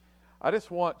I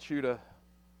just want you to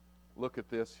look at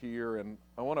this here, and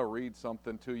I want to read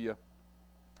something to you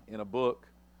in a book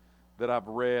that I've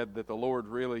read that the Lord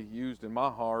really used in my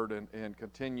heart and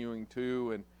continuing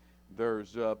to. And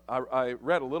there's I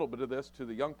read a little bit of this to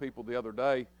the young people the other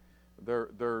day.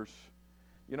 There's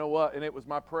you know what, and it was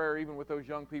my prayer even with those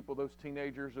young people, those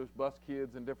teenagers, those bus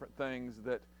kids and different things,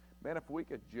 that, man, if we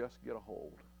could just get a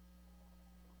hold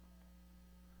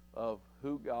of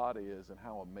who God is and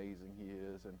how amazing He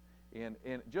is, and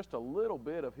just a little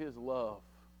bit of His love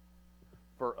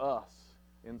for us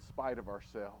in spite of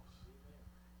ourselves.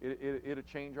 It'll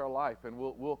change our life, and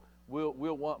we'll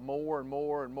want more and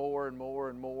more and more and more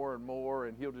and more and more,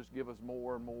 and He'll just give us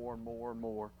more and more and more and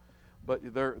more.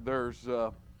 But there's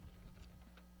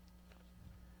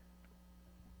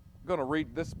going to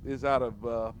read, this is out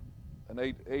of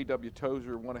an A.W.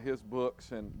 Tozer, one of his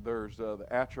books, and there's the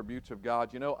attributes of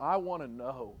God. You know, I want to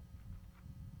know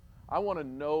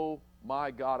my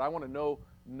God. I want to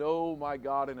know my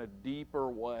God in a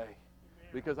deeper way,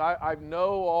 because I know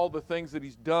all the things that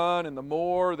He's done, and the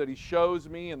more that He shows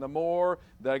me, and the more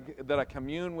that I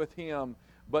commune with Him.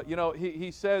 But you know, he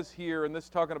says here, and this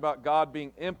is talking about God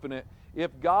being infinite,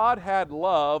 if God had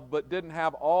love but didn't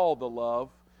have all the love,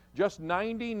 just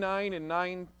 99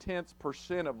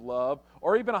 9/10% of love,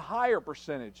 or even a higher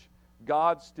percentage,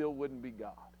 God still wouldn't be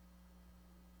God.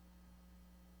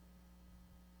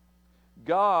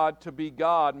 God, to be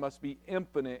God, must be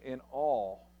infinite in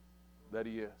all that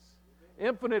He is.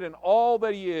 Infinite in all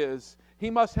that He is. He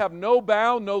must have no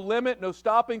bound, no limit, no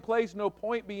stopping place, no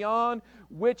point beyond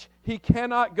which He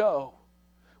cannot go.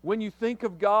 When you think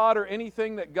of God or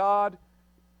anything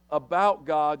about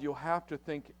God, you'll have to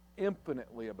think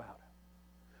infinitely about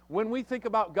it. When we think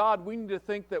about God, we need to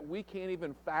think that we can't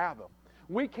even fathom.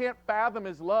 We can't fathom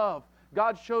His love.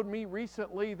 God showed me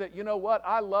recently that, you know what,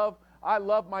 I love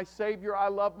my Savior, I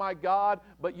love my God,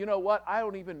 but you know what, I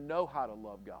don't even know how to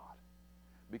love God,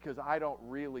 because I don't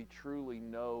really truly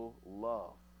know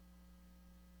love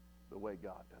the way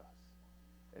God does.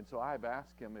 And so I've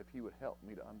asked Him if He would help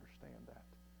me to understand that.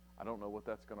 I don't know what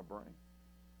that's going to bring.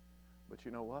 But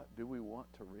you know what? Do we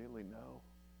want to really know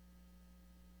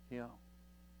Him?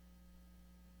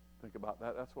 Think about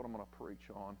that. That's what I'm going to preach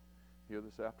on here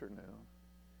this afternoon,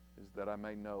 is that I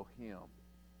may know Him.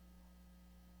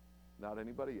 Not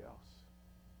anybody else.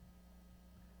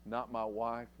 Not my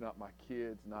wife, not my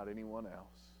kids, not anyone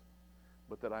else.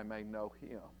 But that I may know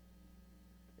Him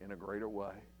in a greater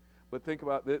way. But think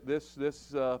about this.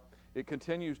 It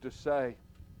continues to say,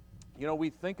 you know, we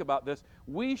think about this.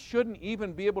 We shouldn't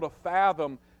even be able to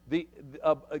fathom the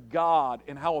God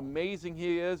and how amazing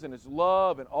He is, and His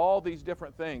love and all these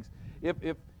different things.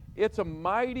 If it's a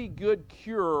mighty good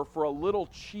cure for a little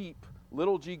cheap,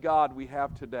 little g God we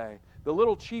have today. The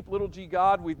little cheap, little g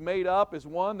God we've made up is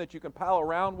one that you can pal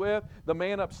around with. The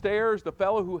man upstairs, the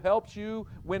fellow who helps you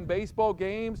win baseball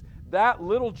games, that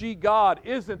little g God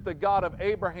isn't the God of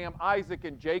Abraham, Isaac,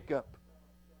 and Jacob.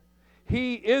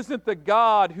 He isn't the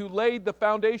God who laid the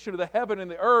foundation of the heaven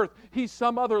and the earth. He's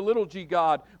some other little g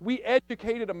God. We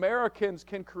educated Americans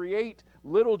can create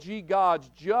little g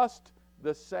gods just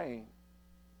the same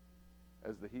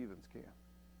as the heathens can.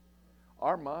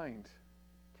 Our mind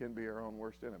can be our own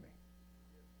worst enemy.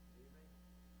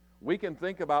 We can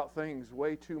think about things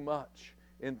way too much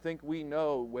and think we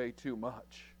know way too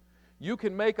much. You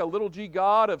can make a little g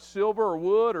God of silver or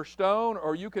wood or stone,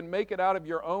 or you can make it out of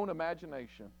your own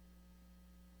imagination.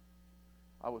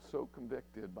 I was so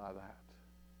convicted by that.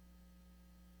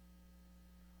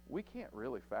 We can't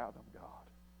really fathom God.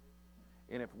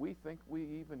 And if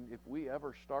we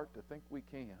ever start to think we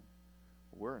can,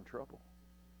 we're in trouble.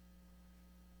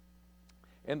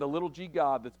 And the little g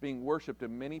God that's being worshipped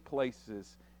in many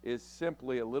places is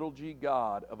simply a little g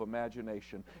God of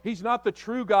imagination. He's not the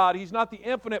true God. He's not the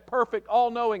infinite, perfect,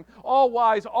 all-knowing,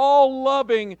 all-wise,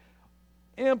 all-loving,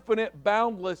 infinite,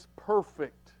 boundless,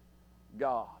 perfect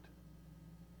God.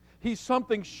 He's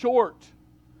something short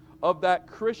of that.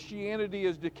 Christianity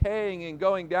is decaying and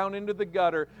going down into the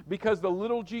gutter, because the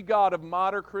little g God of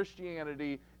modern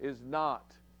Christianity is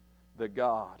not the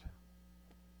God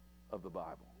of the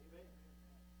Bible.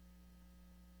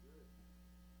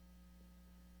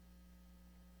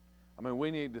 I mean,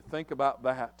 we need to think about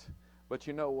that. But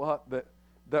you know what?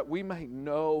 That we may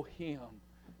know Him.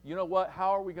 You know what?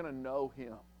 How are we going to know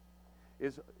Him?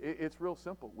 It's real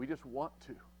simple. We just want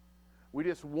to. We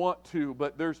just want to.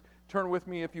 But turn with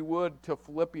me, if you would, to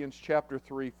Philippians chapter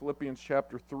 3. Philippians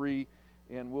chapter 3,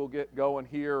 and we'll get going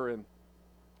here. And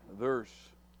there's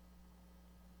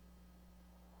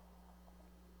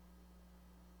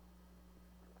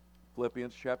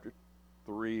Philippians chapter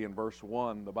 3 and verse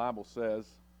 1. The Bible says,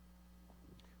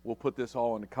 we'll put this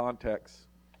all into context.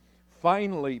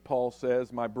 Finally, Paul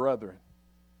says, my brethren,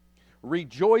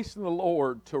 rejoice in the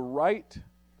Lord. To write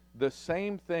the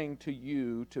same thing to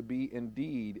you to be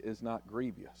indeed is not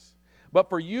grievous. But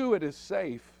for you it is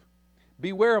safe.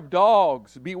 Beware of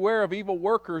dogs, beware of evil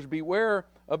workers, beware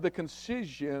of the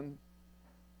concision,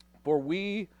 for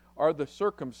we are the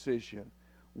circumcision,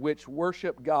 which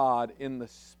worship God in the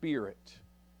Spirit.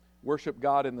 Worship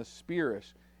God in the Spirit.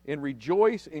 And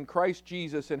rejoice in Christ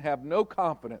Jesus and have no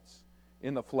confidence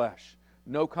in the flesh.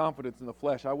 No confidence in the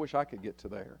flesh. I wish I could get to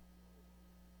there.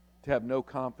 To have no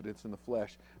confidence in the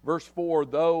flesh. Verse 4,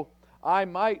 though I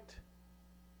might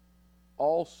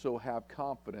also have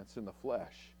confidence in the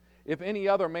flesh. If any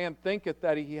other man thinketh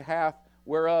that he hath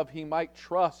whereof he might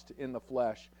trust in the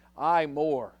flesh, I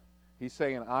more. He's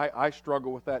saying, I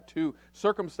struggle with that too.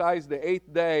 Circumcised the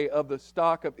 8th day of the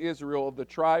stock of Israel, of the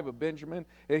tribe of Benjamin,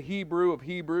 a Hebrew of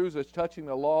Hebrews, as touching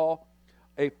the law,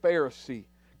 a Pharisee.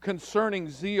 Concerning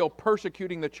zeal,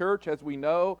 persecuting the church, as we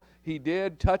know, he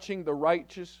did, touching the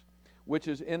righteous, which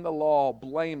is in the law,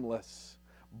 blameless.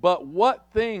 But what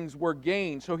things were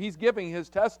gained? So he's giving his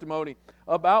testimony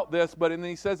about this, but then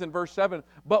he says in verse 7,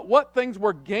 but what things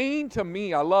were gained to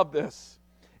me? I love this.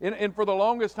 And for the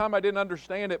longest time I didn't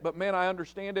understand it, but man, I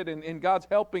understand it, and God's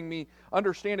helping me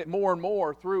understand it more and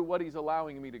more through what He's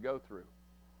allowing me to go through.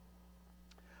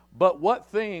 But what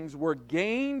things were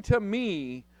gained to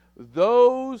me,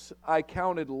 those I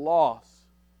counted loss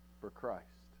for Christ.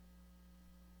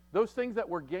 Those things that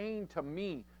were gained to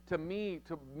me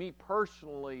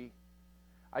personally,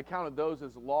 I counted those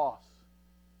as loss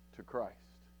to Christ.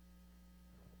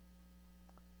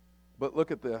 But look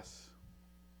at this.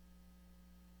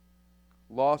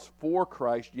 Loss for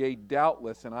Christ, yea,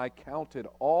 doubtless, and I counted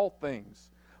all things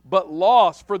but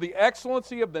loss for the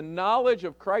excellency of the knowledge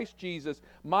of Christ Jesus,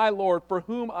 my Lord, for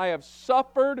whom I have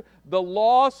suffered the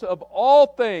loss of all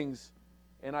things,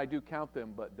 and I do count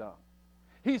them but dung.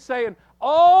 He's saying,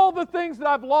 all the things that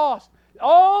I've lost,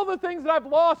 all the things that I've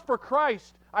lost for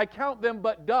Christ, I count them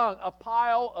but dung, a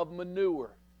pile of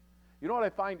manure. You know what I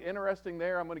find interesting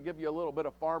there? I'm going to give you a little bit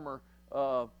of farmer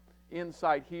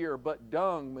insight here, but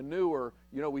dung, manure,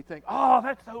 we think, oh,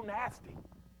 that's so nasty.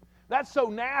 That's so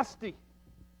nasty.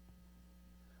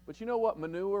 But you know what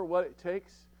manure, what it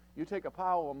takes? You take a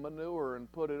pile of manure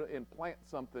and put it and plant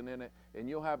something in it, and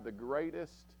you'll have the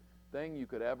greatest thing you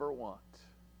could ever want.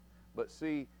 But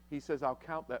see, he says, I'll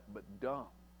count that but dung.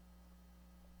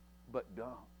 But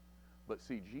dung. But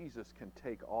see, Jesus can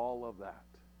take all of that,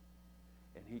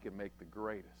 and He can make the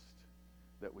greatest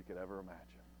that we could ever imagine.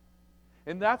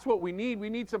 And that's what we need. We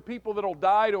need some people that will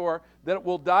die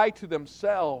to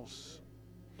themselves.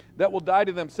 That will die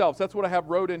to themselves. That's what I have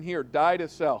wrote in here. Die to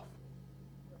self.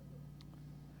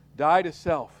 Die to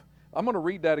self. I'm going to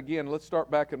read that again. Let's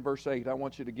start back in verse 8. I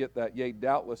want you to get that. Yea,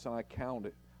 doubtless, and I count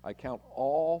it. I count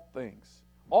all things,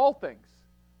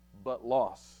 but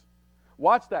loss.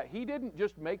 Watch that. He didn't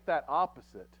just make that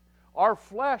opposite. Our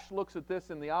flesh looks at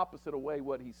this in the opposite way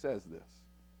what he says this.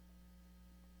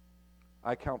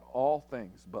 I count all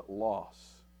things but loss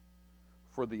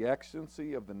for the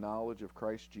excellency of the knowledge of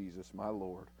Christ Jesus, my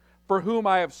Lord, for whom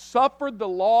I have suffered the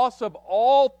loss of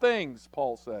all things,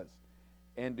 Paul says,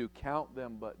 and do count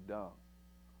them but dung.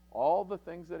 All the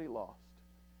things that he lost,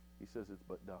 he says it's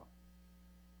but dung.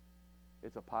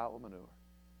 It's a pile of manure.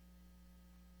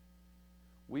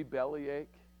 We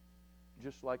bellyache,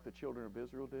 just like the children of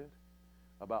Israel did,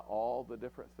 about all the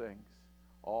different things,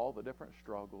 all the different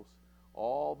struggles,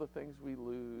 all the things we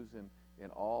lose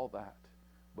and all that.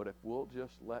 But if we'll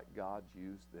just let God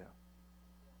use them,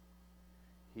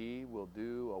 He will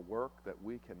do a work that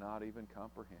we cannot even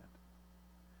comprehend.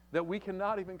 That we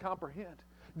cannot even comprehend.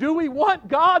 Do we want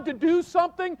God to do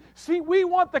something? See, we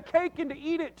want the cake and to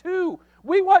eat it too.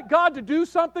 We want God to do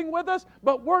something with us,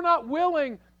 but we're not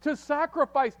willing to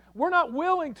sacrifice. We're not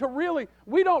willing to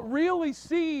we don't really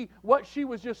see what she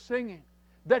was just singing,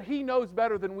 that He knows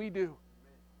better than we do.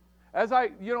 As I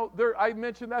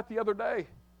mentioned that the other day.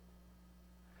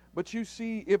 But you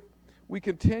see, if we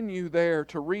continue there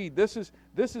to read, this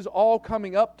is all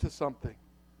coming up to something.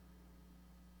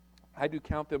 I do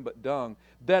count them but dung,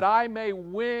 that I may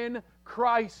win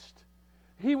Christ.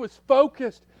 He was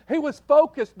focused. He was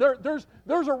focused. There's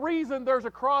a reason there's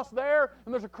a cross there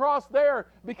and there's a cross there,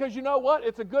 because you know what?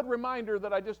 It's a good reminder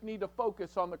that I just need to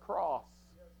focus on the cross.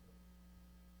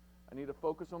 I need to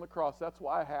focus on the cross. That's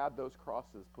why I had those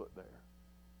crosses put there.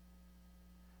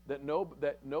 That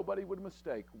nobody would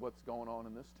mistake what's going on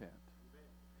in this tent.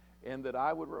 And that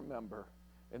I would remember,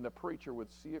 and the preacher would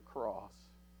see a cross,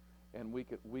 and we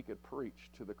could preach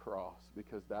to the cross,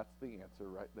 because that's the answer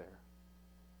right there,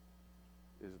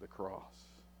 is the cross.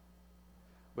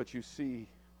 But you see,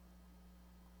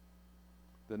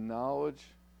 the knowledge,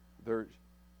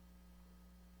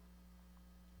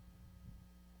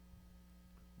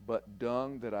 but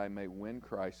dung that I may win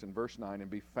Christ. In verse 9, and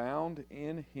be found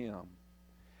in Him.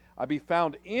 I be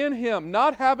found in Him,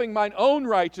 not having mine own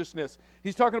righteousness.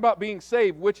 He's talking about being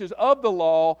saved, which is of the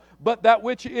law, but that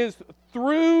which is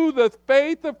through the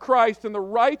faith of Christ and the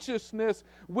righteousness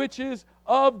which is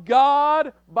of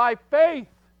God by faith.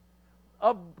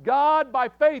 Of God by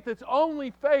faith. It's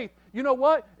only faith. You know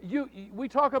what? We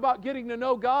talk about getting to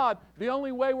know God. The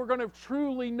only way we're going to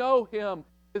truly know Him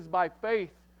is by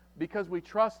faith, because we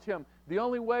trust Him. The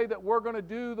only way that we're going to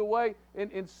do the way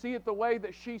and see it the way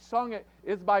that she sung it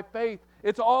is by faith.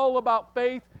 It's all about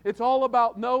faith. It's all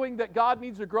about knowing that God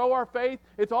needs to grow our faith.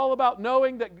 It's all about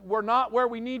knowing that we're not where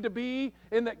we need to be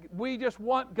and that we just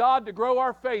want God to grow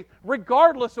our faith,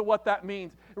 regardless of what that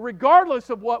means, regardless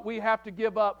of what we have to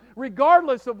give up,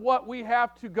 regardless of what we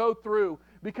have to go through.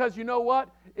 Because you know what?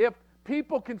 If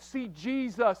people can see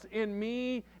Jesus in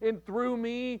me and through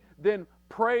me, then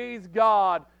praise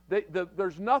God.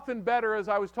 There's nothing better, as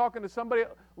I was talking to somebody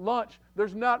at lunch,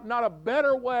 there's not a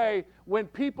better way when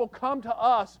people come to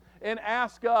us and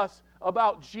ask us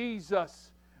about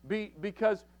Jesus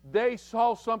because they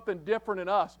saw something different in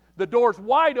us. The door's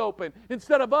wide open.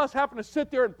 Instead of us having to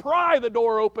sit there and pry the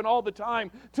door open all the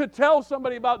time to tell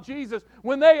somebody about Jesus,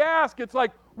 when they ask, it's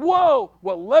like, whoa,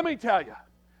 well, let me tell you.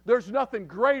 There's nothing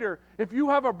greater. If you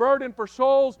have a burden for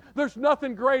souls, there's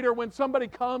nothing greater when somebody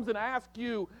comes and asks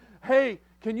you, hey,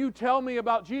 can you tell me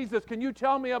about Jesus? Can you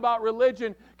tell me about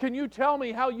religion? Can you tell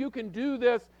me how you can do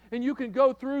this and you can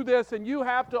go through this and you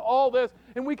have to all this?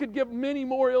 And we could give many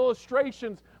more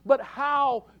illustrations, but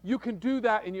how you can do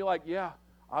that. And you're like, yeah,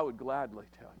 I would gladly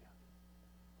tell you.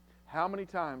 How many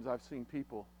times I've seen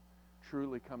people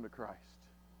truly come to Christ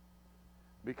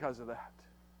because of that.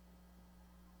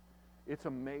 It's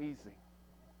amazing.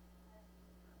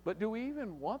 But do we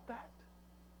even want that?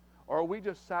 Or are we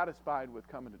just satisfied with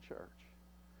coming to church?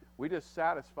 We just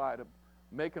satisfied of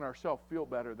making ourselves feel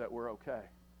better that we're okay.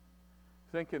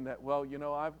 Thinking that, well, you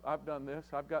know, I've done this.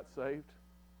 I've got saved.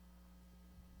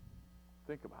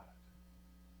 Think about it.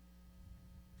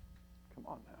 Come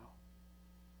on now.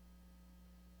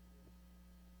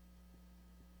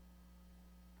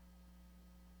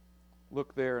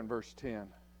 Look there in verse 10.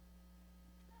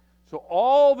 So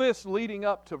all this leading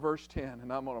up to verse 10,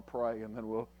 and I'm going to pray, and then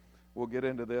we'll get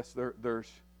into this.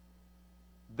 There's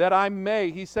that I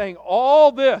may, he's saying all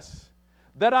this,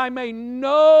 that I may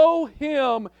know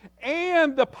Him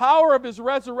and the power of His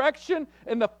resurrection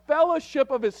and the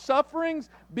fellowship of His sufferings,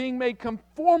 being made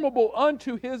conformable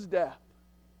unto His death,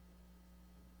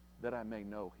 that I may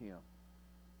know Him.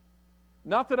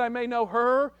 Not that I may know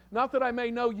her, not that I may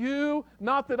know you,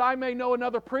 not that I may know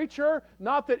another preacher,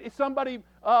 not that somebody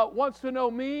wants to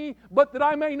know me, but that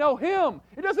I may know Him.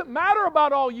 It doesn't matter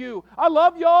about all you. I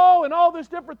love y'all and all these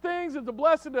different things. It's a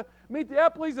blessing to meet the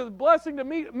Epleys. It's a blessing to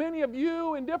meet many of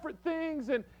you in different things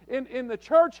in the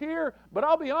church here. But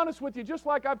I'll be honest with you, just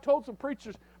like I've told some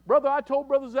preachers, brother, I told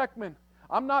Brother Zeckman,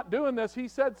 I'm not doing this. He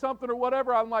said something or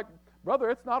whatever. I'm like, brother,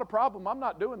 it's not a problem. I'm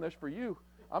not doing this for you.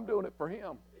 I'm doing it for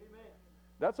Him.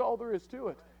 That's all there is to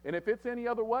it. And if it's any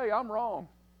other way, I'm wrong.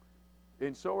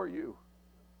 And so are you.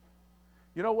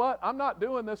 You know what? I'm not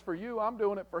doing this for you. I'm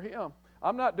doing it for Him.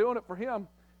 I'm not doing it for him.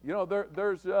 You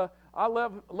know, I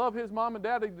love his mom and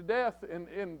daddy to death,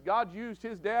 and God used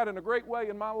his dad in a great way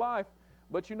in my life.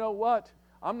 But you know what?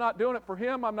 I'm not doing it for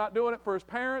him. I'm not doing it for his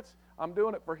parents. I'm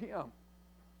doing it for Him.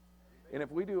 And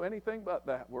if we do anything but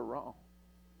that, we're wrong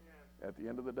at the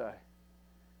end of the day.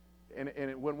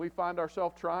 And when we find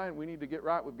ourselves trying, we need to get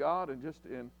right with God and just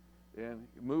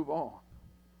move on.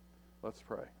 Let's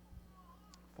pray.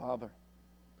 Father,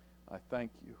 I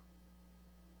thank you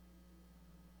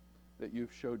that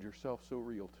you've showed yourself so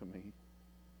real to me.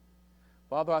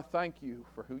 Father, I thank you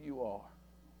for who you are.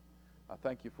 I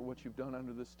thank you for what you've done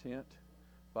under this tent.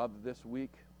 Father, this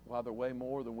week, Father, way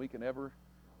more than we can ever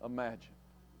imagine.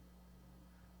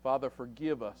 Father,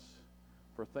 forgive us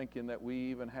for thinking that we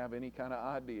even have any kind of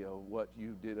idea of what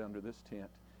you did under this tent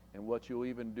and what you'll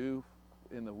even do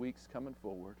in the weeks coming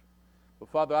forward. But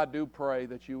Father, I do pray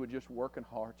that you would just work in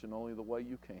hearts in only the way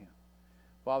you can.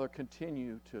 Father,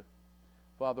 continue to,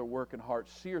 Father, work in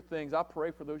hearts. Sear things. I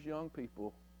pray for those young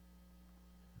people,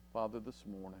 Father, this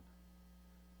morning.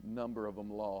 Number of them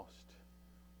lost.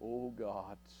 Oh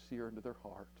God, sear into their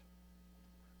heart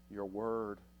your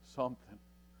word, something,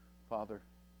 Father,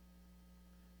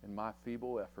 in my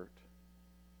feeble effort,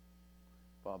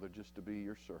 Father, just to be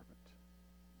your servant.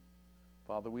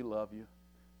 Father, we love you.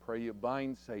 Pray you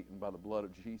bind Satan by the blood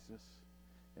of Jesus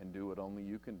and do what only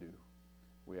you can do.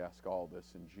 We ask all this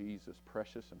in Jesus'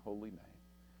 precious and holy name.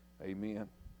 Amen.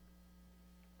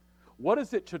 What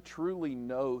is it to truly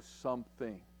know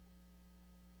something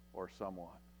or someone?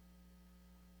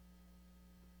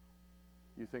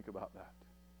 You think about that.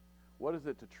 What is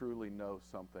it to truly know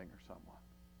something or someone?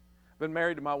 I've been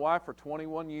married to my wife for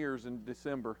 21 years in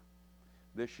December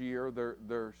this year.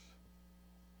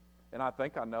 And I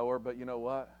think I know her, but you know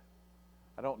what?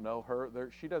 I don't know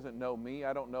her. She doesn't know me.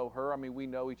 I don't know her. I mean, we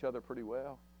know each other pretty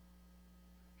well.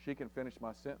 She can finish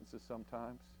my sentences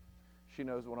sometimes. She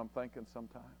knows what I'm thinking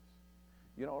sometimes.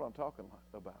 You know what I'm talking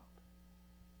about.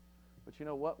 But you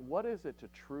know what? What is it to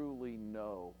truly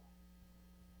know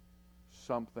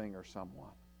something or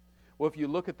someone? Well, if you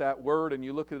look at that word and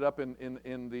you look it up in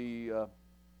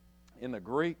the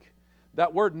Greek,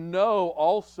 that word know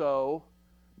also,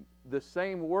 the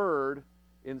same word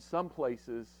in some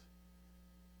places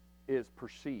is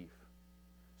perceive.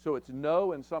 So it's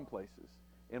know in some places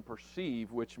and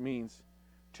perceive, which means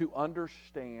to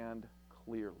understand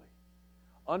clearly.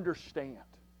 Understand.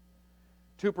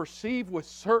 To perceive with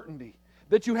certainty,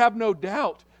 that you have no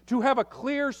doubt. To have a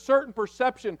clear, certain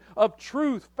perception of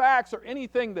truth, facts, or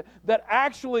anything that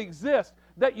actually exists.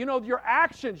 That you know your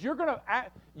actions,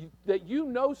 that you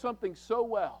know something so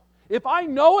well. If I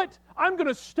know it, I'm going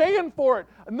to stand for it.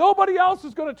 Nobody else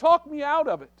is going to talk me out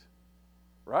of it.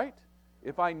 Right?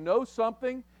 If I know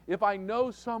something, if I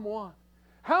know someone.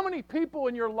 How many people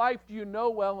in your life do you know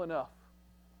well enough?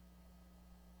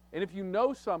 And if you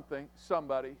know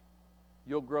somebody,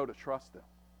 you'll grow to trust them.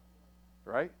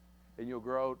 Right? And you'll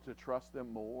grow to trust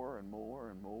them more and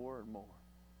more and more and more.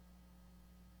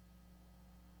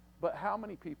 But how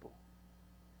many people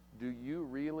do you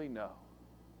really know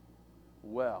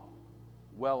well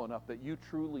enough that you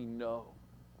truly know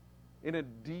in a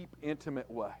deep, intimate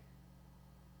way?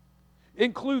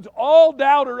 Includes all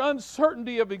doubt or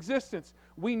uncertainty of existence.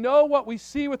 We know what we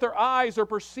see with our eyes or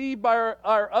perceive by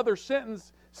our other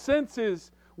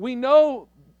senses. We know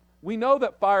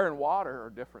that fire and water are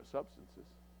different substances.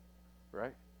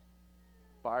 Right?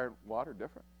 Fire and water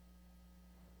different.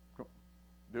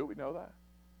 Do we know that?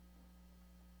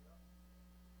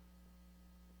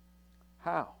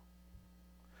 How?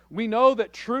 We know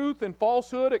that truth and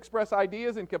falsehood express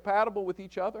ideas incompatible with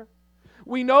each other.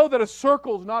 We know that a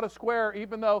circle is not a square,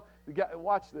 even though,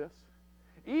 watch this,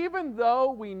 even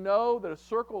though we know that a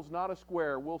circle is not a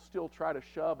square, we'll still try to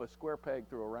shove a square peg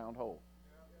through a round hole.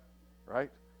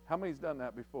 Right? How many's done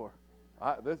that before?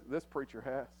 This preacher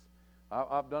has.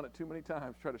 I've done it too many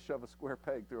times, try to shove a square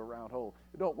peg through a round hole.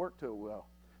 It don't work too well.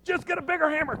 Just get a bigger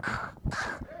hammer.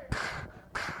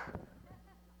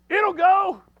 It'll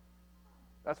go.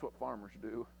 That's what farmers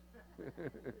do.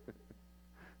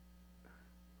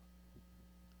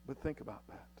 But think about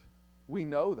that. We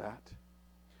know that.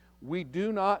 We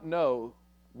do not know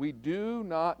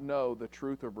the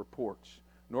truth of reports,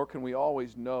 nor can we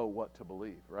always know what to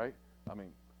believe, right? I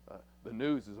mean, the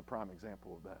news is a prime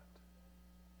example of that.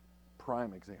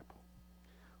 Prime example.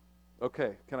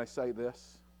 Okay, can I say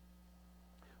this?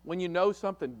 When you know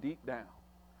something deep down,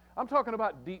 I'm talking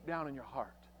about deep down in your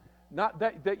heart, not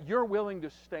that you're willing to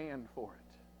stand for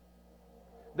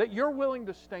it. That you're willing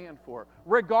to stand for it,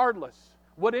 regardless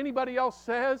what anybody else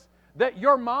says, that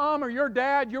your mom or your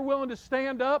dad, you're willing to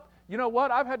stand up. You know what?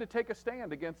 I've had to take a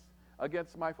stand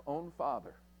against my own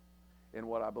father in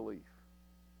what I believe.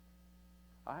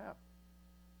 I have.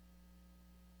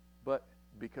 But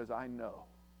because I know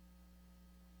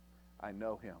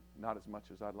him, not as much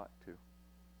as I'd like to.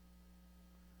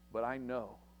 But I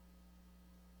know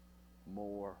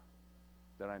more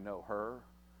than I know her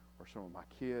or some of my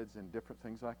kids and different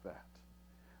things like that.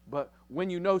 But when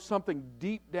you know something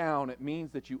deep down, it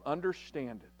means that you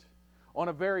understand it on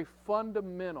a very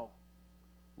fundamental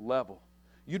level.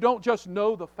 You don't just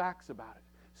know the facts about it.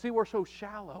 See, we're so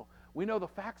shallow. We know the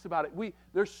facts about it.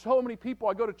 There's so many people.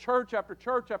 I go to church after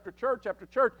church after church after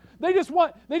church. They just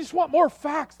want more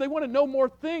facts. They want to know more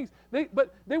things.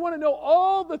 But they want to know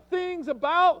all the things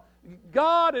about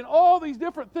God and all these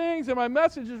different things. And my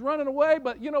message is running away.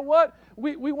 But you know what?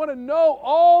 We want to know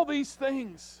all these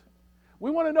things. We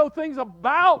want to know things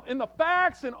about and the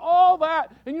facts and all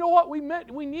that. And you know what?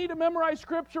 We need to memorize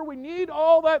Scripture. We need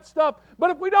all that stuff.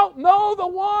 But if we don't know the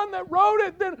one that wrote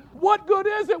it, then what good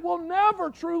is it? We'll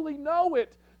never truly know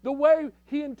it the way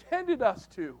He intended us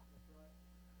to.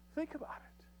 Think about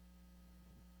it.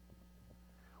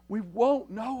 We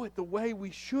won't know it the way we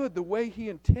should, the way He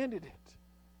intended it.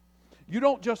 You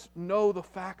don't just know the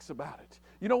facts about it.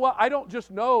 You know what? I don't just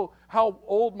know how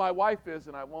old my wife is,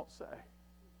 and I won't say.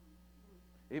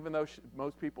 Even though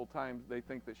most people times they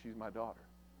think that she's my daughter.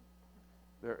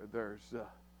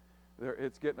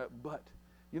 It's getting up. But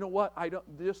You know what? I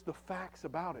don't, just the facts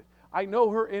about it. I know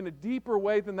her in a deeper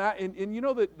way than that. And you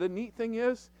know the neat thing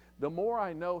is, the more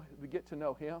I know, get to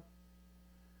know Him,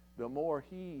 the more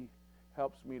He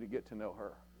helps me to get to know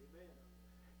her. Amen.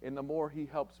 And the more He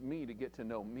helps me to get to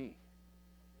know me.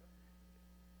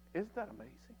 Isn't that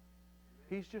amazing?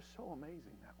 He's just so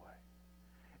amazing that way.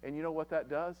 And you know what that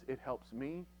does? It helps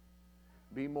me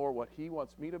be more what He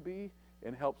wants me to be,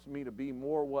 and helps me to be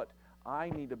more what I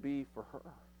need to be for her.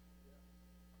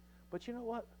 But you know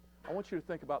what? I want you to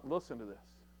think about, listen to this.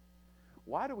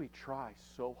 Why do we try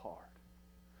so hard?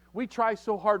 We try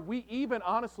so hard. We even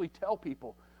honestly tell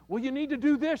people, well, you need to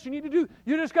do this. You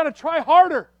just got to try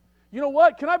harder. You know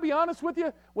what? Can I be honest with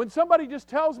you? When somebody just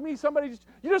tells me,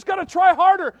 you just got to try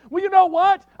harder. Well, you know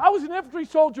what? I was an infantry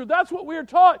soldier. That's what we were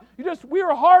taught. We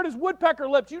were hard as woodpecker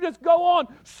lips. You just go on.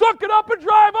 Suck it up and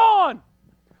drive on.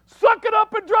 Suck it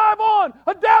up and drive on.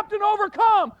 Adapt and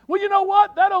overcome. Well, you know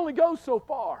what? That only goes so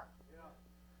far.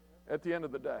 At the end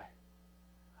of the day,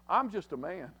 I'm just a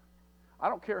man. I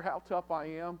don't care how tough I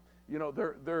am. You know,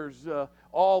 there's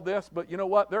all this, but you know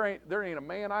what? There ain't a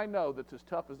man I know that's as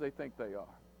tough as they think they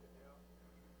are.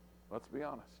 Let's be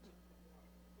honest.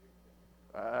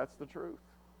 That's the truth.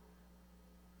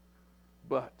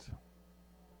 But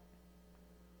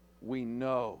we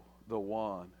know the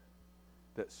one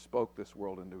that spoke this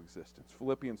world into existence.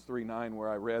 Philippians 3:9, where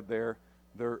I read there's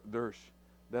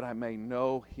that I may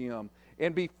know Him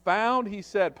and be found, he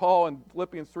said, Paul in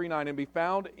Philippians 3:9, and be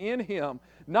found in Him,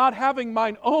 not having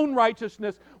mine own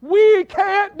righteousness. We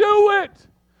can't do it.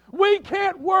 We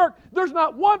can't work. There's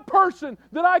not one person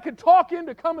that I can talk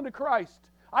into coming to Christ.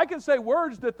 I can say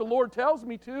words that the Lord tells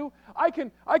me to. I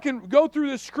can go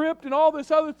through the script and all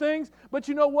this other things. But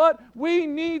you know what? We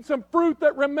need some fruit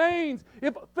that remains.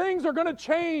 If things are going to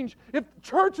change, if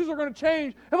churches are going to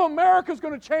change, if America's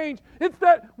going to change, it's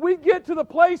that we get to the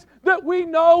place that we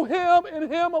know Him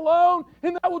and Him alone,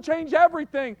 and that will change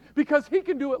everything, because He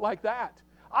can do it like that.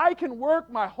 I can work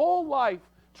my whole life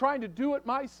trying to do it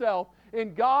myself,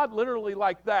 and God literally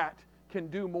like that can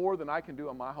do more than I can do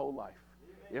in my whole life.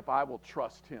 If I will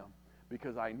trust Him,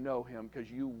 because I know Him,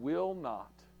 because you will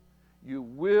not,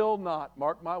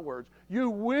 mark my words, you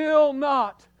will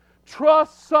not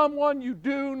trust someone you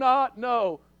do not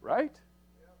know, right?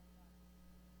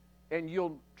 And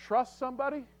you'll trust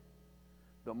somebody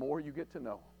the more you get to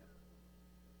know.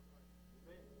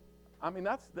 I mean,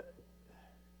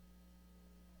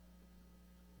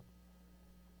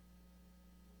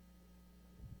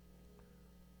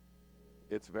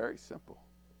 it's very simple.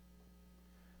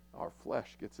 Our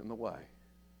flesh gets in the way.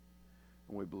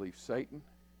 And we believe Satan.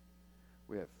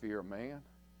 We have fear of man,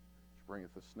 which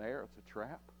bringeth a snare, it's a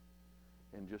trap.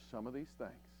 And just some of these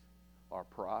things. Our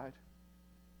pride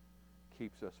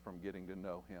keeps us from getting to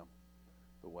know Him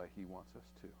the way He wants us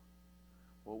to.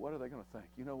 Well, what are they going to think?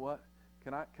 You know what?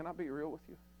 Can I be real with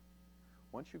you?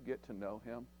 Once you get to know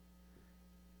Him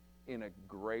in a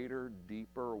greater,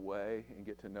 deeper way, and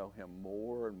get to know Him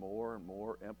more and more and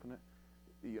more infinite,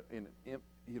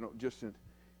 just in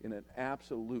an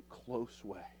absolute close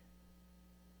way.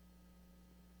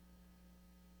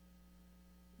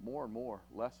 More and more,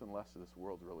 less and less of this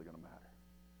world's really going to matter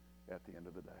at the end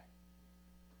of the day.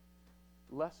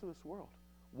 Less of this world.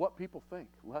 What people think,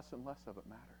 less and less of it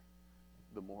matters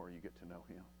the more you get to know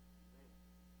Him.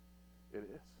 It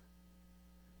is.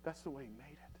 That's the way He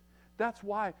made it. That's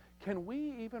why, can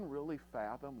we even really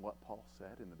fathom what Paul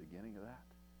said in the beginning of that?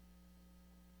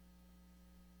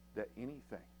 That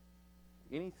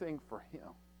anything for Him,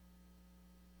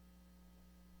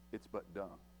 it's but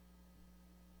dung.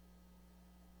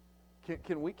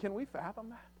 Can we fathom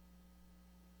that?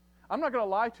 I'm not going to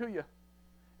lie to you.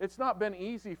 It's not been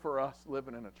easy for us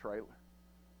living in a trailer.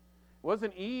 It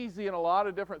wasn't easy in a lot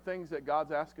of different things that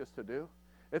God's asked us to do.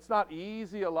 It's not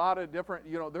easy, a lot of different,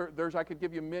 there's I could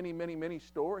give you many, many, many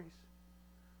stories.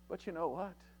 But you know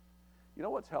what? You know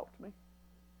what's helped me?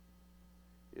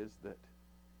 Is that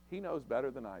He knows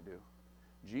better than I do.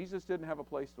 Jesus didn't have a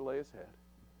place to lay His head.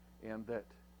 And that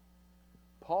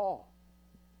Paul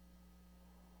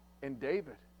and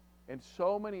David and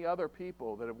so many other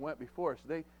people that have went before us,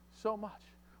 so much.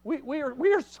 We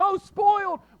are so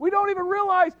spoiled. We don't even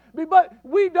realize, but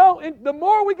we don't. And the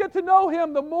more we get to know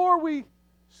Him, the more we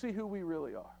see who we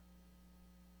really are.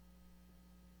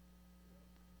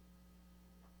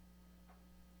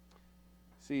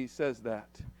 See, He says that.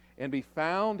 And be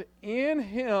found in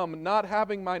Him, not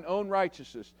having mine own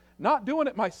righteousness, not doing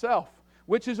it myself,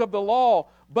 which is of the law,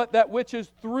 but that which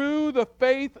is through the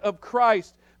faith of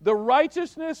Christ, the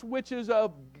righteousness which is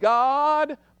of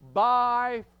God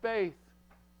by faith.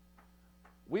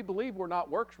 We believe we're not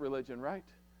works religion, right?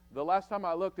 The last time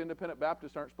I looked, independent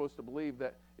Baptists aren't supposed to believe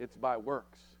that it's by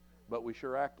works, but we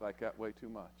sure act like that way too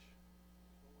much.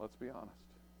 Let's be honest.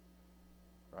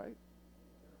 Right?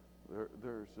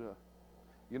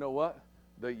 You know what?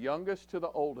 The youngest to the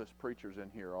oldest preachers in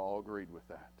here all agreed with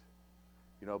that.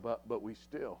 You know, but we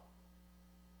still,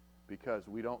 because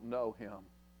we don't know Him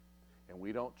and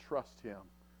we don't trust Him,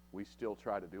 we still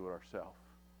try to do it ourselves.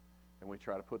 And we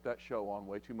try to put that show on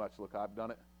way too much. Look, I've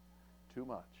done it too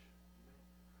much.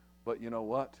 But you know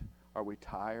what? Are we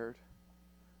tired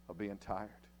of being tired?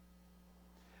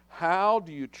 How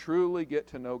do you truly get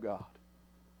to know God?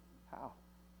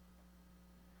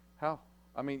 How?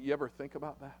 I mean, you ever think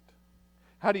about that?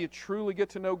 How do you truly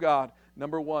get to know God?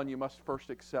 Number one, you must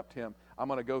first accept Him. I'm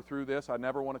going to go through this. I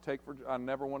never want to take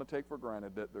for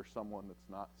granted that there's someone that's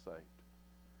not saved.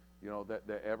 You know,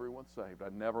 that everyone's saved. I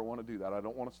never want to do that. I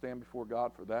don't want to stand before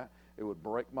God for that. It would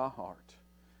break my heart.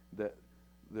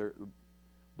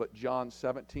 But John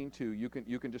 17:2,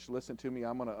 you can just listen to me.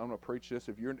 I'm gonna preach this.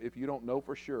 If you don't know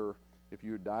for sure, if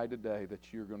you die today,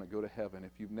 that you're going to go to heaven.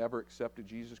 If you've never accepted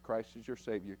Jesus Christ as your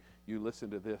Savior, you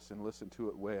listen to this and listen to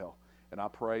it well. And I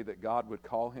pray that God would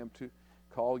call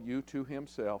you to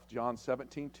Himself. John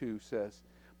 17:2 says,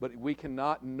 but we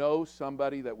cannot know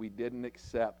somebody that we didn't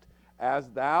accept. As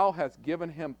thou hast given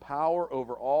him power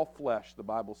over all flesh, the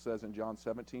Bible says in John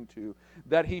 17:2,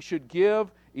 that he should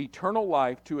give eternal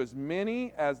life to as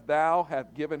many as thou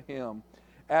hast given him.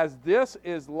 As this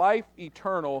is life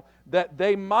eternal, that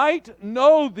they might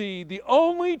know thee, the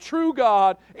only true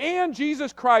God, and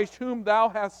Jesus Christ, whom thou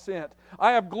hast sent.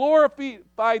 I have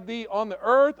glorified thee on the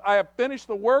earth. I have finished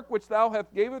the work which thou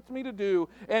hast gavest me to do.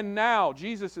 And now,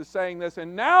 Jesus is saying this,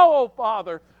 and now, O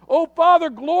Father,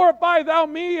 glorify thou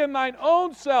me in thine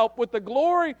own self with the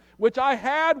glory which I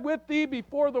had with thee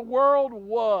before the world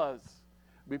was.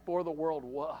 Before the world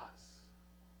was.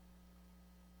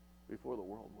 Before the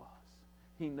world was.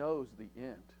 He knows the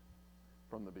end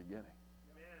from the beginning.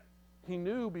 Amen. He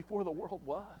knew before the world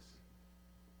was.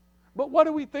 But what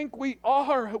do we think we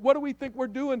are? What do we think we're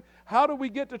doing? How do we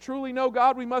get to truly know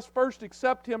God? We must first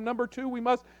accept Him. Number two, we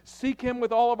must seek Him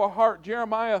with all of our heart.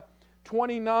 Jeremiah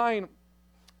 29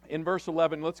 in verse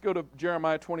 11. Let's go to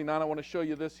Jeremiah 29. I want to show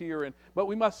you this here. But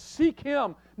we must seek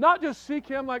Him. Not just seek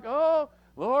Him like, oh,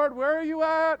 Lord, where are you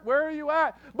at? Where are you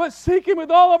at? But seek Him with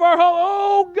all of our heart.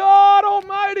 Oh, God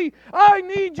Almighty, I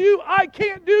need you. I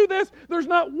can't do this. There's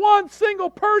not one single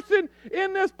person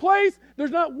in this place.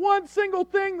 There's not one single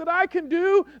thing that I can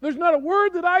do. There's not a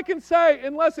word that I can say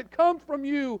unless it comes from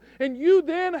you. And you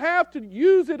then have to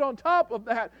use it on top of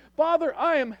that. Father,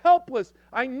 I am helpless.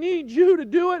 I need you to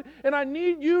do it, and I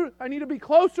need to be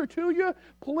closer to you.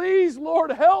 Please,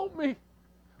 Lord, help me.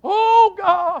 Oh,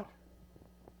 God.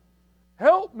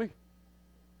 Help me.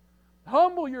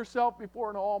 Humble yourself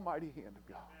before an almighty hand of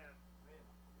God.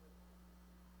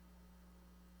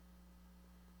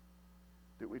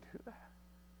 Do we do that?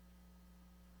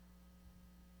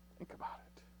 Think about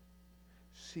it.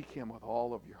 Seek Him with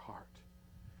all of your heart.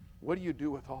 What do you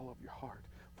do with all of your heart?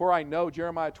 For I know,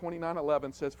 Jeremiah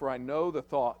 29:11 says, for I know the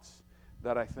thoughts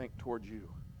that I think toward you.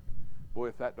 Boy,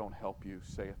 if that don't help you,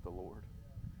 saith the Lord.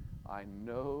 I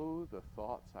know the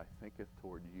thoughts I thinketh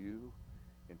toward you,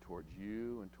 and towards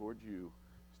you, and towards you.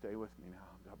 Stay with me now.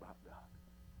 I'm about done.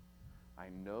 I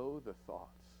know the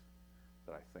thoughts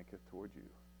that I thinketh toward you.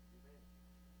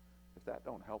 If that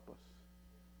don't help us,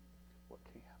 what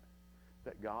can?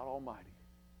 That God Almighty,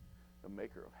 the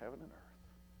maker of heaven and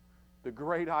earth, the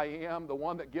great I am, the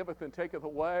one that giveth and taketh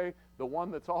away, the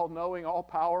one that's all-knowing,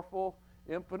 all-powerful,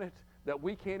 infinite, that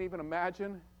we can't even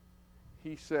imagine,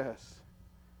 He says,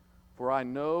 for I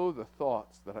know the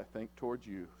thoughts that I think towards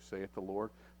you, saith the Lord,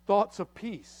 thoughts of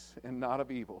peace and not of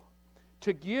evil,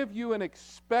 to give you an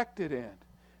expected end.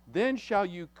 Then shall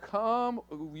you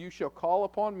shall call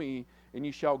upon me, and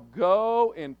you shall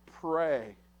go and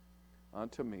pray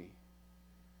unto me.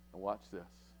 And watch this.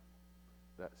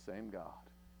 That same God,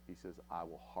 He says, I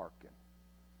will hearken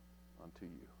unto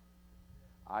you.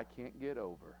 I can't get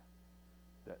over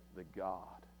that the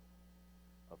God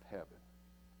of heaven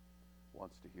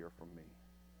wants to hear from me.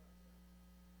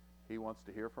 He wants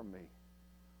to hear from me.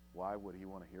 Why would He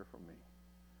want to hear from me?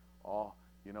 Oh,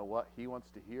 you know what? He wants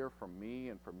to hear from me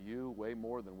and from you way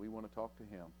more than we want to talk to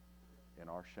Him in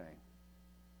our shame.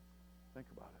 Think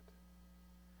about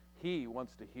it. He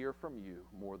wants to hear from you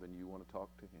more than you want to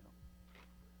talk to Him.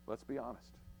 Let's be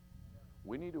honest.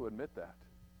 We need to admit that,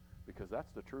 because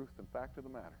that's the truth and fact of the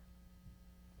matter.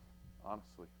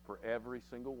 Honestly, for every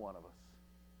single one of us.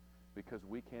 Because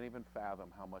we can't even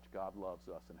fathom how much God loves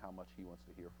us and how much He wants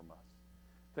to hear from us.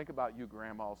 Think about you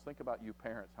grandmas. Think about you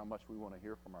parents, how much we want to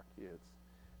hear from our kids.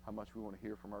 how much we want to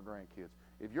hear from our grandkids.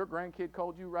 If your grandkid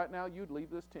called you right now, you'd leave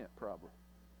this tent probably.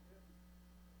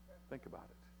 Think about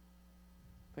it.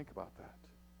 Think about that.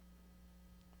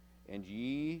 And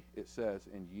ye, it says,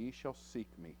 and ye shall seek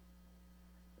me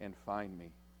and find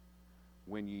me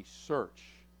when ye search.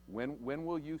 When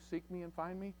will you seek me and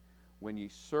find me? When ye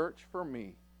search for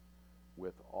me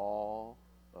with all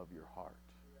of your heart.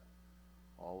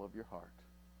 All of your heart.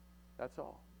 That's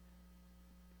all.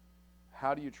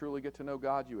 How do you truly get to know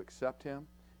God? You accept Him.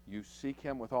 You seek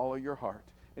Him with all of your heart.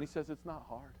 And He says it's not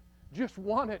hard. Just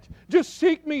want it. Just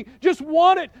seek me. Just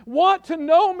want it. Want to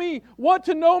know me. Want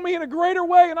to know me in a greater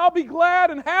way, and I'll be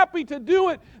glad and happy to do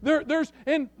it.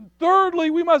 And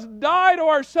thirdly, we must die to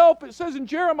ourselves. It says in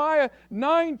Jeremiah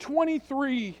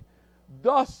 9:23,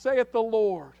 thus saith the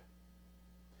Lord.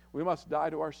 We must die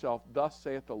to ourselves. Thus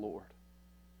saith the Lord.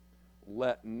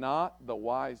 Let not the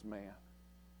wise man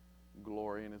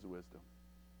glory in his wisdom.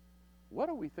 What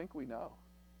do we think we know?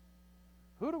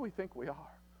 Who do we think we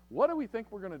are? What do we think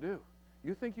we're going to do?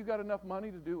 You think you got enough money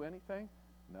to do anything?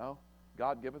 No.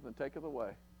 God giveth and taketh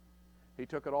away. He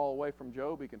took it all away from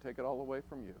Job. He can take it all away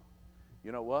from you.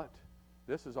 You know what?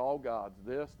 This is all God's.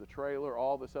 This, the trailer,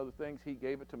 all this other things, He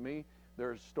gave it to me.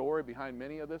 There's a story behind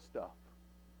many of this stuff.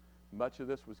 Much of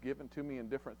this was given to me in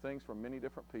different things from many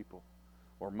different people.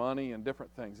 Or money and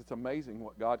different things. It's amazing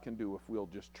what God can do if we'll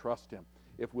just trust Him.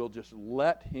 If we'll just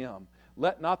let Him.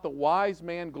 Let not the wise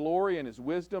man glory in his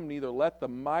wisdom, neither let the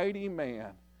mighty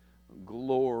man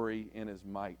glory in his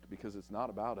might. Because it's not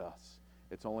about us.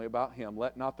 It's only about Him.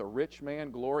 Let not the rich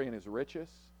man glory in his riches,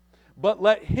 but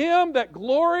let him that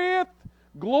glorieth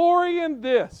glory in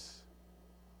this,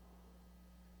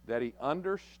 that he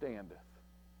understandeth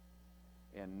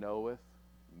and knoweth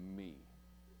me.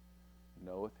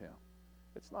 Knoweth Him.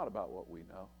 It's not about what we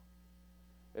know.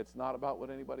 It's not about what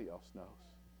anybody else knows.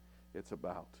 It's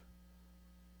about,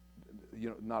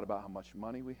 not about how much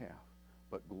money we have,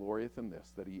 but glorieth in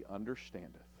this, that he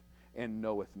understandeth and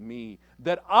knoweth me,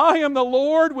 that I am the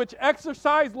Lord which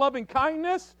exercise loving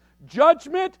kindness,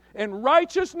 judgment, and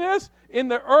righteousness in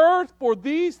the earth. For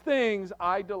these things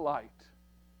I delight,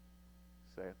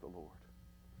 saith the Lord.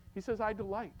 He says, I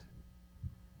delight.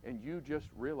 And you just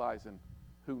realizing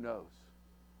who knows.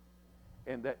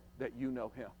 And that you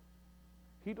know Him.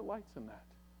 He delights in that.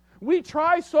 We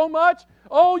try so much.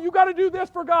 Oh, you got to do this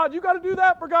for God. You got to do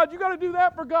that for God. You got to do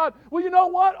that for God. Well, you know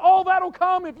what? All that'll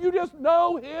come if you just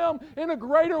know Him in a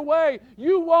greater way.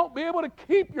 You won't be able to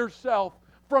keep yourself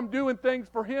from doing things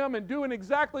for Him and doing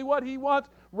exactly what He wants,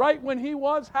 right when He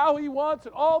wants, how He wants,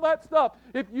 and all that stuff.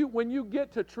 When you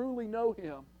get to truly know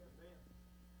Him.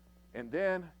 And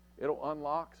then it'll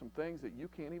unlock some things that you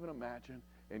can't even imagine.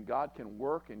 And God can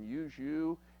work and use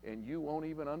you, and you won't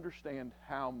even understand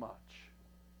how much.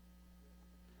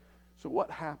 So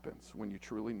what happens when you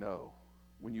truly know?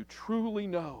 When you truly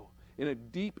know in a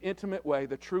deep, intimate way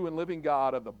the true and living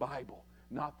God of the Bible.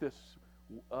 Not this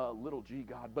little g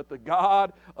God, but the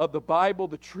God of the Bible,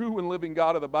 the true and living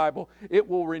God of the Bible. It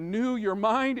will renew your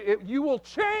mind. You will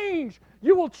change.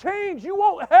 You will change. You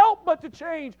won't help but to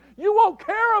change. You won't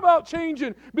care about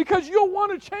changing because you'll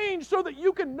want to change so that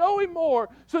you can know Him more,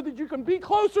 so that you can be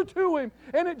closer to Him.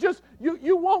 And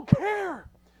you won't care.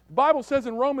 The Bible says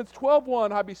in Romans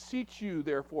 12:1, I beseech you,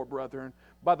 therefore, brethren,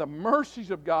 by the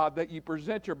mercies of God, that ye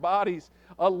present your bodies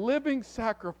a living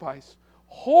sacrifice,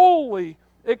 holy,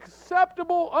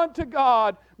 acceptable unto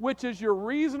God, which is your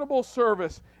reasonable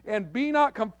service. And be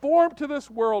not conformed to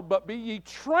this world, but be ye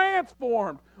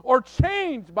transformed or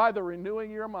changed by the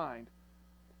renewing of your mind.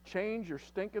 Change your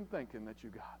stinking thinking that you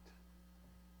got,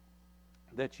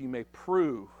 that ye may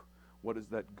prove what is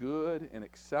that good and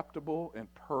acceptable and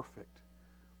perfect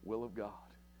will of God.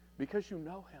 Because you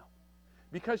know Him.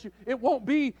 Because it won't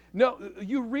be, no,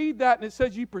 you read that and it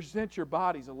says you present your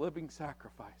bodies a living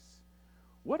sacrifice.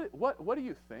 What do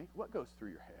you think? What goes through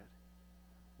your head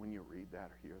when you read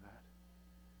that or hear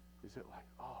that? Is it like,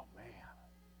 oh man,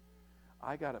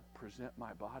 I got to present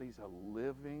my body as a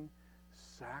living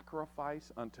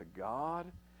sacrifice unto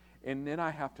God, and then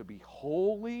I have to be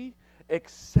holy,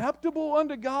 acceptable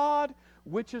unto God,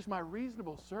 which is my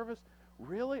reasonable service?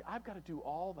 Really? I've got to do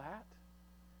all that?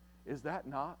 Is that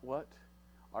not what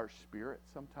our spirit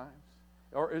sometimes?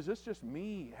 Or is this just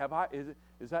me?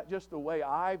 Is that just the way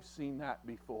I've seen that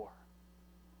before?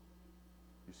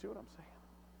 You see what I'm saying?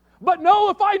 But no,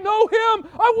 if I know Him,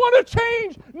 I want to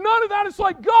change. None of that. It's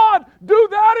like, God, do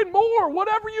that and more.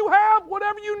 Whatever you have,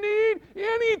 whatever you need,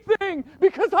 anything.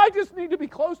 Because I just need to be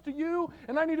close to you,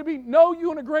 and I need to know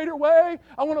you in a greater way.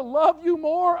 I want to love you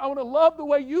more. I want to love the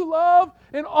way you love,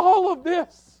 and all of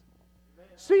this.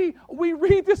 See, we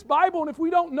read this Bible, and if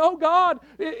we don't know God,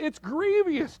 it's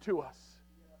grievous to us.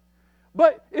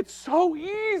 But it's so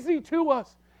easy to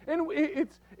us. And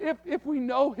it's if we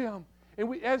know Him,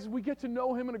 and as we get to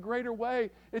know Him in a greater way,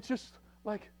 it's just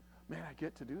like, man, I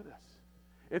get to do this.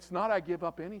 It's not I give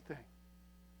up anything.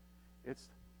 It's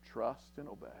trust and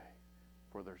obey,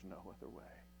 for there's no other way.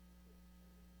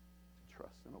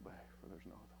 Trust and obey, for there's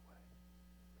no other way.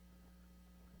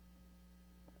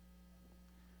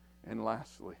 And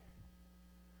lastly,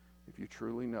 if you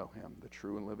truly know Him, the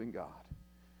true and living God,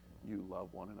 you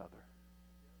love one another.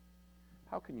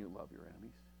 How can you love your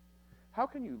enemies? How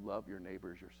can you love your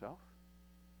neighbors yourself?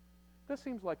 This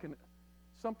seems like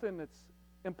something that's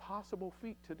impossible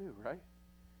feat to do, right?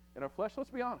 In our flesh,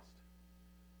 let's be honest.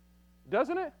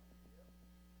 Doesn't it?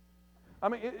 I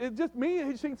mean, it just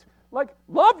seems like,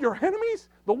 love your enemies?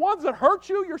 The ones that hurt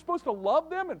you, you're supposed to love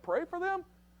them and pray for them?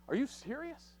 Are you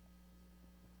serious?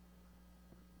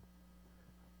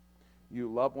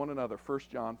 You love one another. 1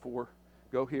 John 4.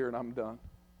 Go here and I'm done.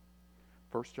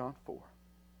 1 John 4.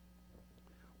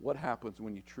 What happens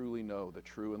when you truly know the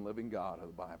true and living God of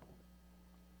the Bible?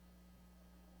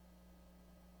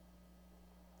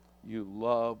 You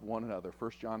love one another.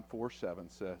 1 John 4:7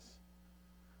 says,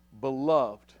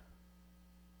 Beloved,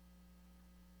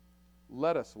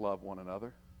 let us love one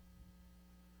another.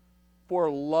 For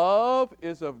love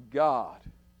is of God,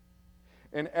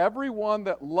 and everyone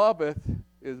that loveth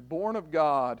is born of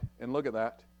God, and look at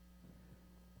that,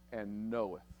 and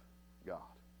knoweth God.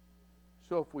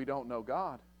 So if we don't know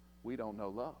God, we don't know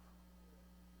love.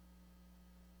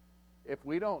 If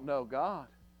we don't know God,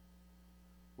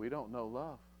 we don't know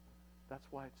love. That's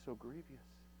why it's so grievous.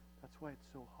 That's why it's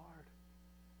so hard.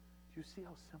 Do you see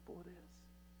how simple it is?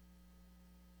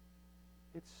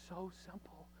 It's so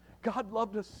simple. God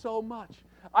loved us so much.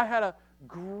 I had a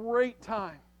great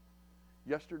time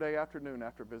yesterday afternoon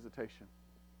after visitation.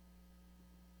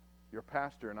 Your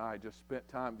pastor and I just spent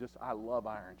time, I love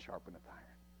iron sharpeneth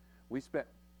iron. We spent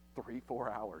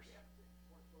 3-4 hours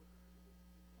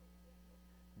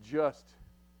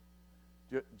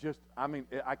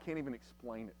I can't even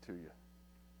explain it to you.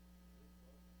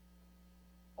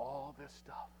 All this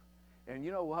stuff. And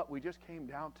you know what? We just came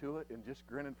down to it and just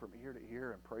grinning from ear to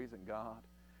ear and praising God.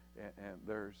 And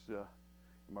there's,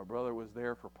 my brother was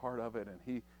there for part of it, and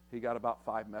he got about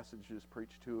 5 messages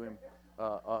preached to him.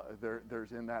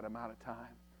 There's in that amount of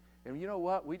time. And you know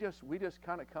what? We just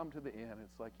kind of come to the end.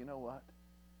 It's like, you know what?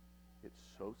 It's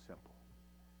so simple.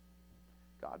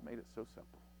 God made it so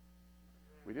simple.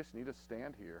 We just need to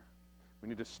stand here. We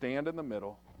need to stand in the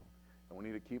middle, and we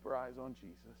need to keep our eyes on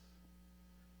Jesus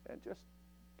and just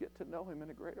get to know Him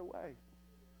in a greater way.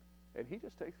 And He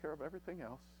just takes care of everything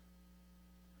else.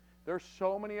 There's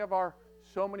so many of our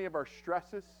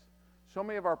stresses, so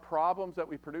many of our problems that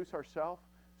we produce ourselves,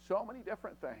 so many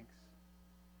different things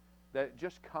that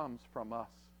just comes from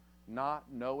us not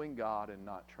knowing God and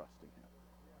not trusting Him.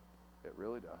 It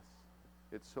really does.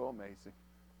 It's so amazing.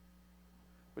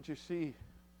 But you see,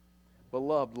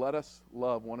 beloved, let us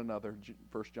love one another,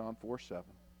 1 John 4:7.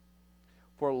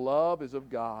 For love is of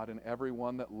God, and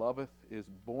everyone that loveth is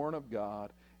born of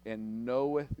God and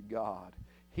knoweth God.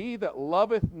 He that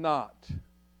loveth not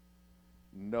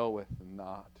knoweth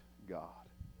not God,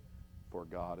 for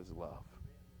God is love.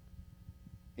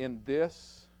 In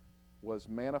this was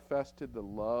manifested the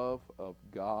love of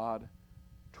God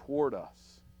toward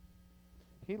us.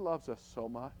 He loves us so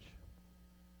much.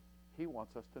 He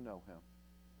wants us to know Him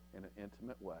in an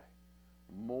intimate way,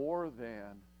 more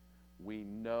than we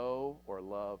know or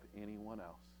love anyone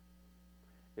else.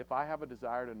 If I have a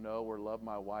desire to know or love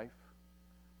my wife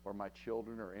or my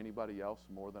children or anybody else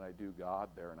more than I do God,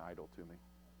 they're an idol to me.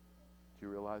 Do you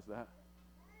realize that?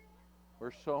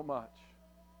 There's so much.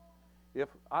 If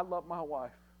I love my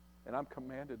wife, and I'm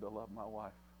commanded to love my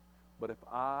wife, but if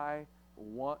I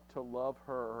want to love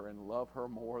her and love her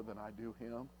more than I do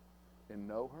Him and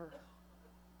know her,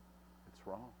 it's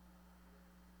wrong.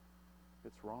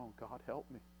 It's wrong. God help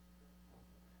me.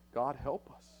 God help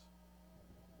us.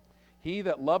 He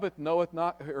that loveth knoweth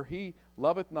not, or he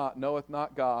loveth not knoweth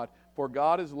not God, for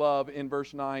God is love. In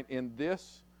verse 9, in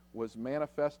this was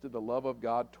manifested the love of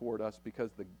God toward us,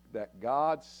 because that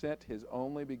God sent His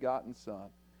only begotten Son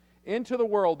into the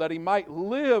world that He might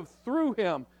live through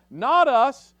Him, not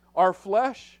us, our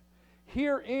flesh.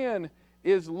 Herein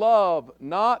is love,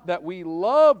 not that we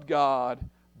loved God,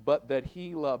 but that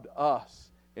He loved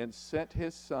us and sent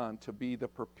His Son to be the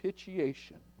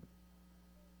propitiation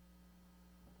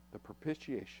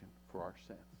for our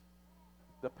sins,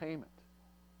 the payment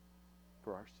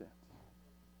for our sins.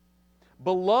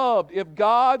 Beloved, if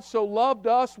God so loved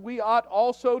us, we ought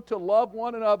also to love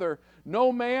one another.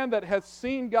 No man that hath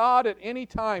seen God at any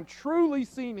time, truly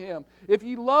seen Him. If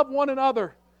ye love one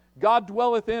another, God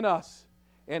dwelleth in us,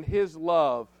 and His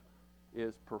love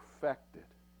is perfected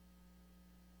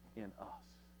in us.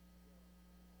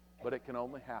 But it can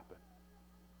only happen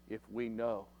if we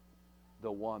know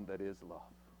the one that is love,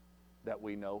 that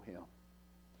we know Him.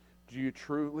 Do you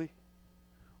truly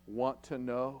want to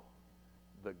know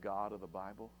the God of the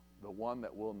Bible, the one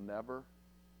that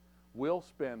we'll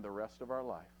spend the rest of our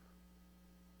life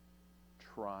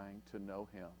trying to know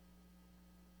Him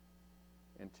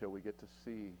until we get to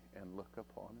see and look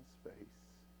upon His face?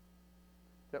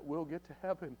 That we'll get to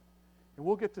heaven and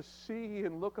we'll get to see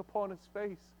and look upon His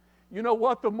face. You know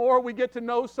what? The more we get to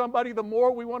know somebody, the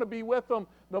more we want to be with them.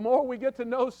 The more we get to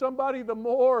know somebody, the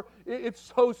more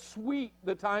it's so sweet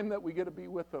the time that we get to be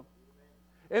with them.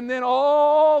 And then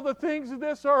all the things of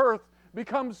this earth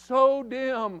become so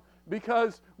dim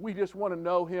because we just want to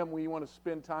know Him, we want to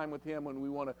spend time with Him, and we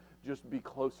want to just be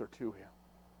closer to Him.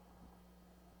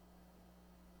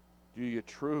 Do you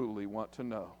truly want to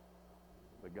know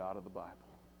the God of the Bible?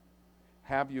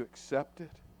 Have you accepted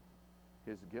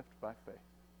His gift by faith?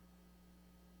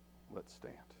 Let's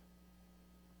stand.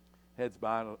 Heads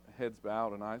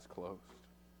bowed and eyes closed.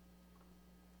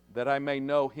 That I may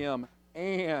know Him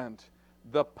and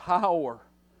the power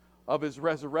of His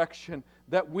resurrection,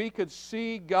 that we could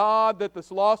see God, that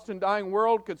this lost and dying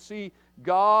world could see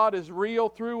God is real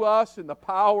through us and the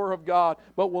power of God.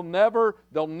 But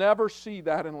they'll never see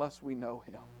that unless we know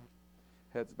Him.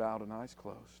 Heads bowed and eyes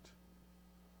closed.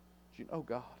 Do you know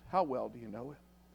God? How well do you know Him?